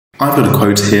I've got a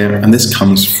quote here, and this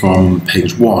comes from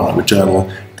page 1 of a journal,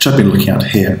 which I've been looking at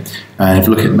here. And if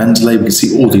you look at Mendeley, we can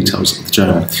see all details of the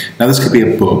journal. Now, this could be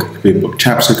a book, it could be a book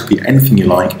chapter, it could be anything you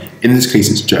like. In this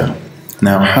case, it's a journal.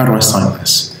 Now, how do I cite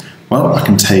this? Well, I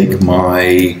can take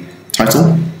my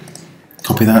title,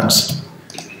 copy that,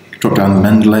 drop down the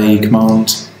Mendeley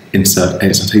command, insert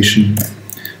a citation,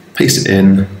 paste it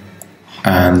in,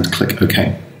 and click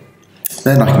OK.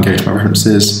 Then I can go to my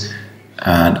references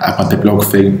and add my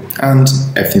bibliography, and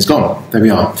everything's gone. There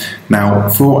we are. Now,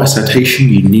 for a citation,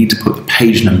 you need to put the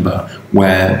page number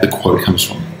where the quote comes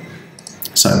from.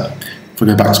 So, if I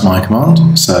go back to my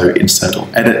command, so insert or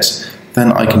edit,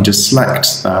 then I can just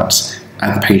select that,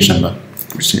 add the page number,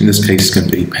 which in this case is going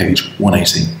to be page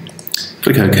 180.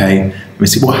 Click OK, and we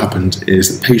see what happened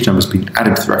is the page number has been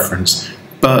added to the reference,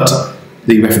 but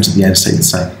the reference at the end stayed the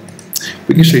same.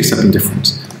 We can show you something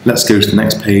different. Let's go to the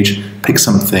next page, pick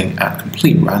something at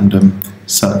complete random,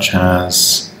 such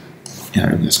as,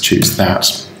 let's choose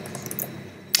that.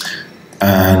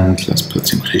 And let's put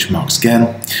some quotation marks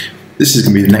again. This is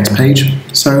going to be the next page,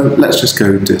 so let's just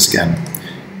go do this again.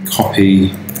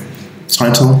 Copy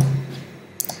title,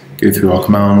 go through our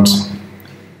command,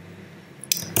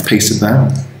 paste it there,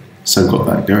 so we've got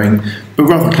that going. But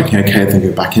rather than clicking OK and then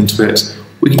go back into it,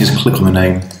 we can just click on the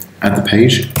name, add the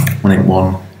page,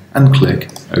 181, and click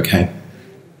OK.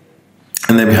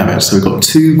 And there we have it. So we've got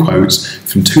two quotes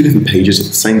from two different pages of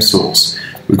the same source.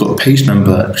 We've got the page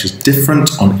number, which is different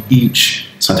on each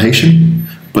citation,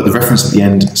 but the reference at the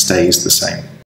end stays the same.